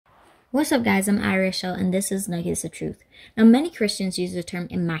What's up, guys? I'm ArieRashelle, and this is Nuggets of Truth. Now, many Christians use the term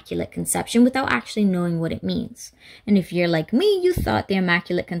Immaculate Conception without actually knowing what it means. And if you're like me, you thought the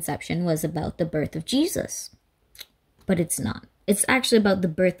Immaculate Conception was about the birth of Jesus. But it's not. It's actually about the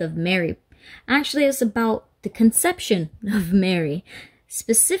birth of Mary. Actually, it's about the conception of Mary.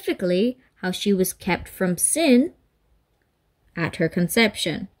 Specifically, how she was kept from sin at her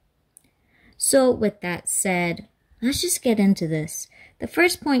conception. So, with that said, let's just get into this. The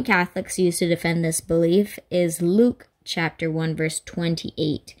first point Catholics use to defend this belief is Luke chapter 1 verse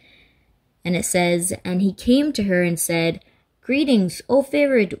 28. And it says, "And he came to her and said, 'Greetings, O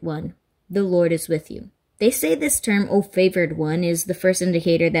favored one, the Lord is with you.'" They say this term, "O favored one," is the first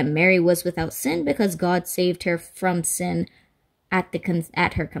indicator that Mary was without sin because God saved her from sin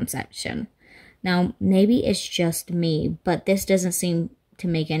at her conception. Now, maybe it's just me, but this doesn't seem to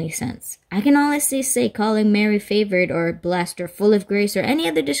make any sense. I can honestly say calling Mary favored or blessed or full of grace or any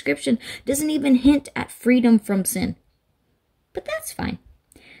other description doesn't even hint at freedom from sin. But that's fine.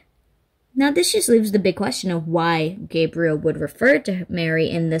 Now this just leaves the big question of why Gabriel would refer to Mary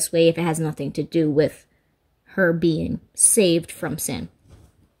in this way if it has nothing to do with her being saved from sin.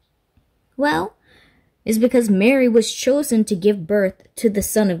 Well, is because Mary was chosen to give birth to the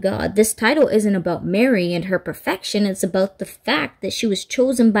Son of God. This title isn't about Mary and her perfection, it's about the fact that she was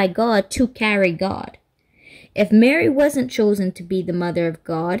chosen by God to carry God. If Mary wasn't chosen to be the mother of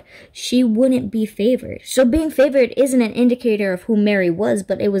God, she wouldn't be favored. So being favored isn't an indicator of who Mary was,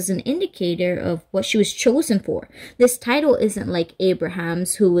 but it was an indicator of what she was chosen for. This title isn't like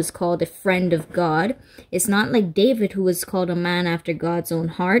Abraham's, who was called a friend of God. It's not like David, who was called a man after God's own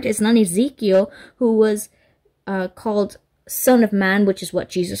heart. It's not Ezekiel, who was called Son of Man, which is what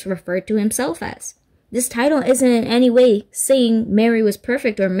Jesus referred to himself as. This title isn't in any way saying Mary was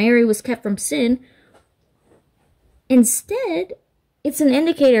perfect or Mary was kept from sin. Instead, it's an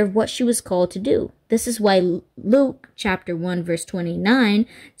indicator of what she was called to do. This is why Luke chapter 1 verse 29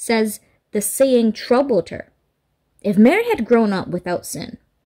 says the saying troubled her. If Mary had grown up without sin,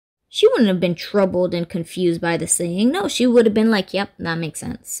 she wouldn't have been troubled and confused by the saying. No, she would have been like, yep, that makes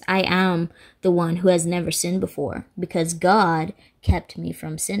sense. I am the one who has never sinned before because God kept me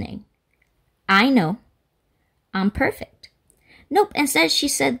from sinning. I know. I'm perfect. Nope, instead she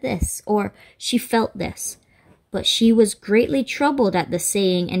said this, or she felt this. But she was greatly troubled at the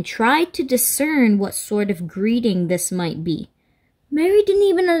saying and tried to discern what sort of greeting this might be. Mary didn't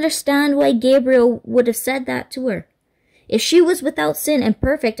even understand why Gabriel would have said that to her. If she was without sin and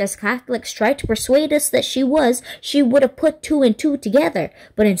perfect, as Catholics try to persuade us that she would have put 2 and 2 together.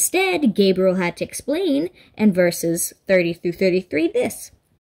 But instead, Gabriel had to explain in verses 30 through 33 this.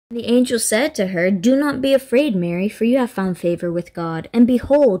 The angel said to her, "Do not be afraid, Mary, for you have found favor with God. And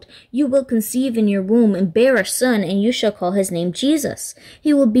behold, you will conceive in your womb and bear a son, and you shall call his name Jesus.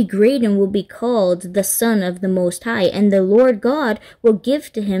 He will be great and will be called the Son of the Most High. And the Lord God will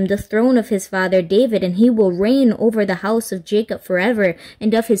give to him the throne of his father David, and he will reign over the house of Jacob forever,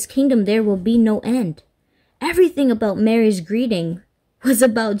 and of his kingdom there will be no end." Everything about Mary's greeting was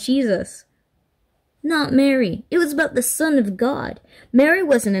about Jesus. Not Mary. It was about the Son of God. Mary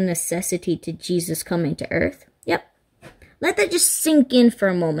wasn't a necessity to Jesus coming to earth. Yep. Let that just sink in for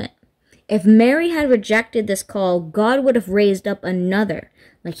a moment. If Mary had rejected this call, God would have raised up another,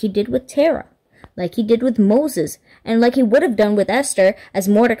 like he did with Terah, like he did with Moses, and like he would have done with Esther, as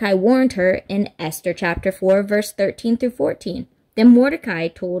Mordecai warned her in Esther chapter 4, verse 13 through 14. Then Mordecai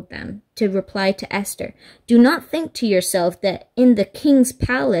told them to reply to Esther, "Do not think to yourself that in the king's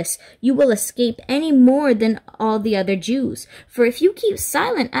palace you will escape any more than all the other Jews. For if you keep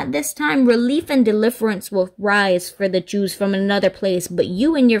silent at this time, relief and deliverance will rise for the Jews from another place, but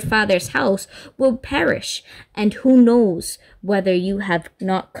you and your father's house will perish. And who knows whether you have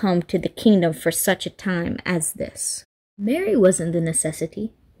not come to the kingdom for such a time as this." Mary wasn't the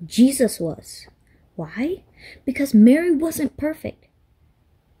necessity. Jesus was. Why? Because Mary wasn't perfect.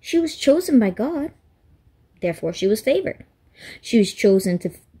 She was chosen by God. Therefore, she was favored. She was chosen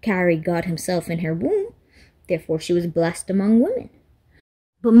to carry God himself in her womb. Therefore, she was blessed among women.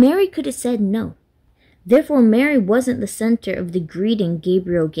 But Mary could have said no. Therefore, Mary wasn't the center of the greeting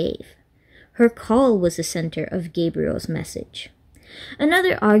Gabriel gave. Her call was the center of Gabriel's message.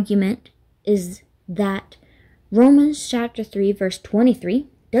 Another argument is that Romans chapter 3, verse 23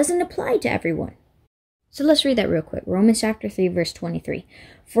 doesn't apply to everyone. So let's read that real quick. Romans chapter 3, verse 23.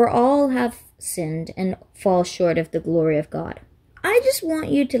 "For all have sinned and fall short of the glory of God." I just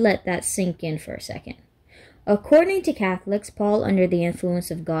want you to let that sink in for a second. According to Catholics, Paul, under the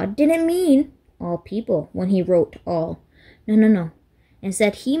influence of God, didn't mean all people when he wrote all. No.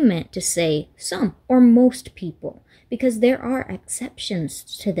 Instead, he meant to say some or most people, because there are exceptions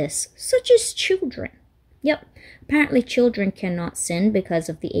to this, such as children. Yep, apparently children cannot sin because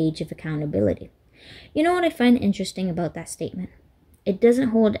of the age of accountability. You know what I find interesting about that statement? It doesn't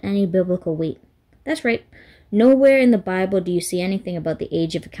hold any biblical weight. That's right. Nowhere in the Bible do you see anything about the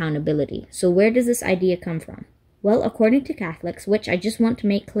age of accountability. So where does this idea come from? Well, according to Catholics, which I just want to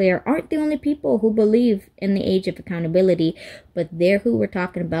make clear aren't the only people who believe in the age of accountability, but they're who we're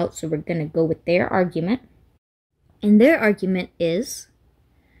talking about, so we're going to go with their argument. And their argument is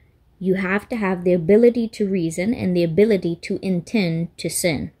you have to have the ability to reason and the ability to intend to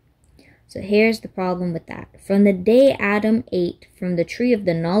sin. So here's the problem with that. From the day Adam ate from the tree of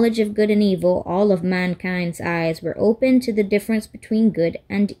the knowledge of good and evil, all of mankind's eyes were open to the difference between good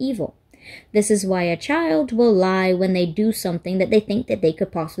and evil. This is why a child will lie when they do something that they think that they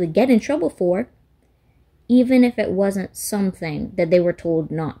could possibly get in trouble for, even if it wasn't something that they were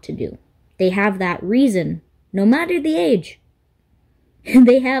told not to do. They have that reason, no matter the age.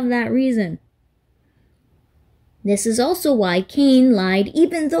 They have that reason. This is also why Cain lied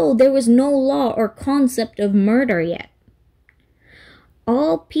even though there was no law or concept of murder yet.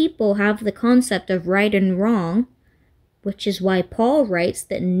 All people have the concept of right and wrong, which is why Paul writes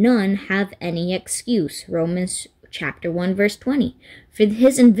that none have any excuse. Romans chapter 1 verse 20. For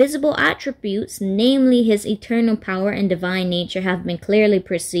his invisible attributes, namely his eternal power and divine nature, have been clearly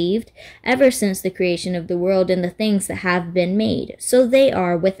perceived ever since the creation of the world and the things that have been made. So they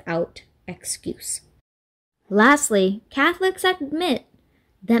are without excuse. Lastly, Catholics admit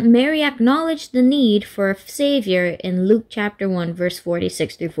that Mary acknowledged the need for a Savior in Luke chapter 1, verse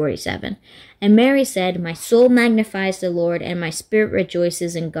 46 through 47. And Mary said, "My soul magnifies the Lord, and my spirit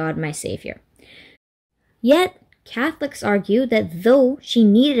rejoices in God my Savior." Yet, Catholics argue that though she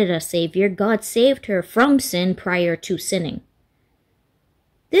needed a Savior, God saved her from sin prior to sinning.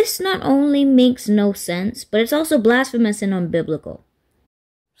 This not only makes no sense, but it's also blasphemous and unbiblical.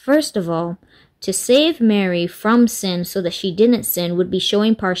 First of all, to save Mary from sin so that she didn't sin would be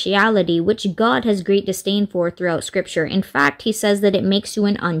showing partiality, which God has great disdain for throughout Scripture. In fact, he says that it makes you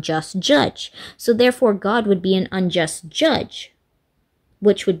an unjust judge. So therefore, God would be an unjust judge,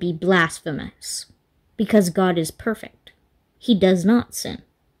 which would be blasphemous, because God is perfect. He does not sin.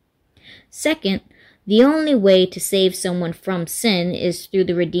 Second, the only way to save someone from sin is through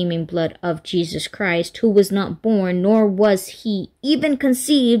the redeeming blood of Jesus Christ, who was not born, nor was he even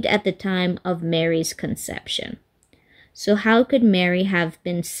conceived at the time of Mary's conception. So how could Mary have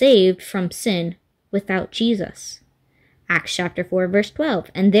been saved from sin without Jesus? Acts chapter 4 verse 12.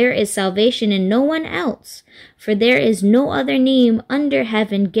 And there is salvation in no one else, for there is no other name under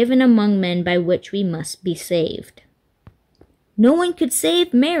heaven given among men by which we must be saved. No one could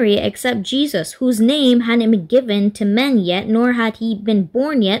save Mary except Jesus, whose name hadn't been given to men yet, nor had he been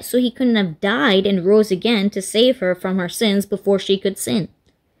born yet, so he couldn't have died and rose again to save her from her sins before she could sin.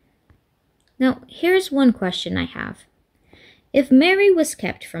 Now, here's one question I have. If Mary was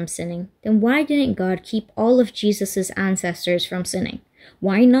kept from sinning, then why didn't God keep all of Jesus' ancestors from sinning?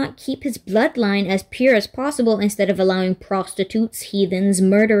 Why not keep his bloodline as pure as possible instead of allowing prostitutes, heathens,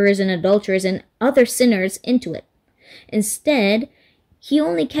 murderers, and adulterers and other sinners into it? Instead, he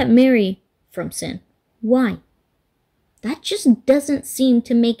only kept Mary from sin. Why? That just doesn't seem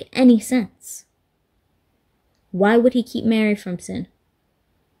to make any sense. Why would he keep Mary from sin?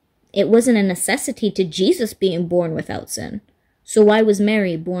 It wasn't a necessity to Jesus being born without sin. So why was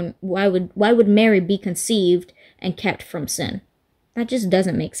Mary born? Why would Mary be conceived and kept from sin? That just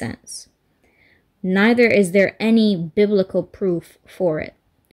doesn't make sense. Neither is there any biblical proof for it.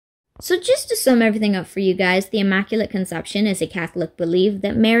 So just to sum everything up for you guys, the Immaculate Conception is a Catholic belief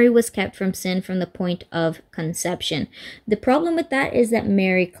that Mary was kept from sin from the point of conception. The problem with that is that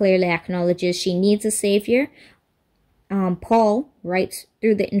Mary clearly acknowledges she needs a Savior. Paul writes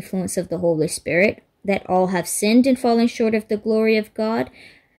through the influence of the Holy Spirit that all have sinned and fallen short of the glory of God.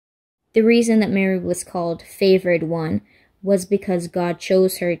 The reason that Mary was called favored one was because God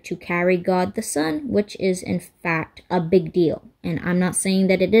chose her to carry God the Son, which is in fact a big deal. And I'm not saying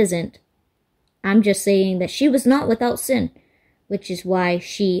that it isn't. I'm just saying that she was not without sin, which is why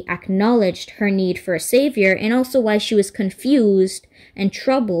she acknowledged her need for a Savior, and also why she was confused and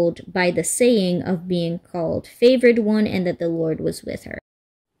troubled by the saying of being called favored one and that the Lord was with her.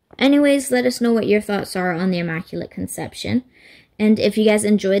 Anyways, let us know what your thoughts are on the Immaculate Conception. And if you guys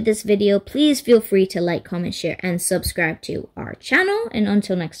enjoyed this video, please feel free to like, comment, share, and subscribe to our channel. And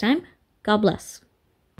until next time, God bless.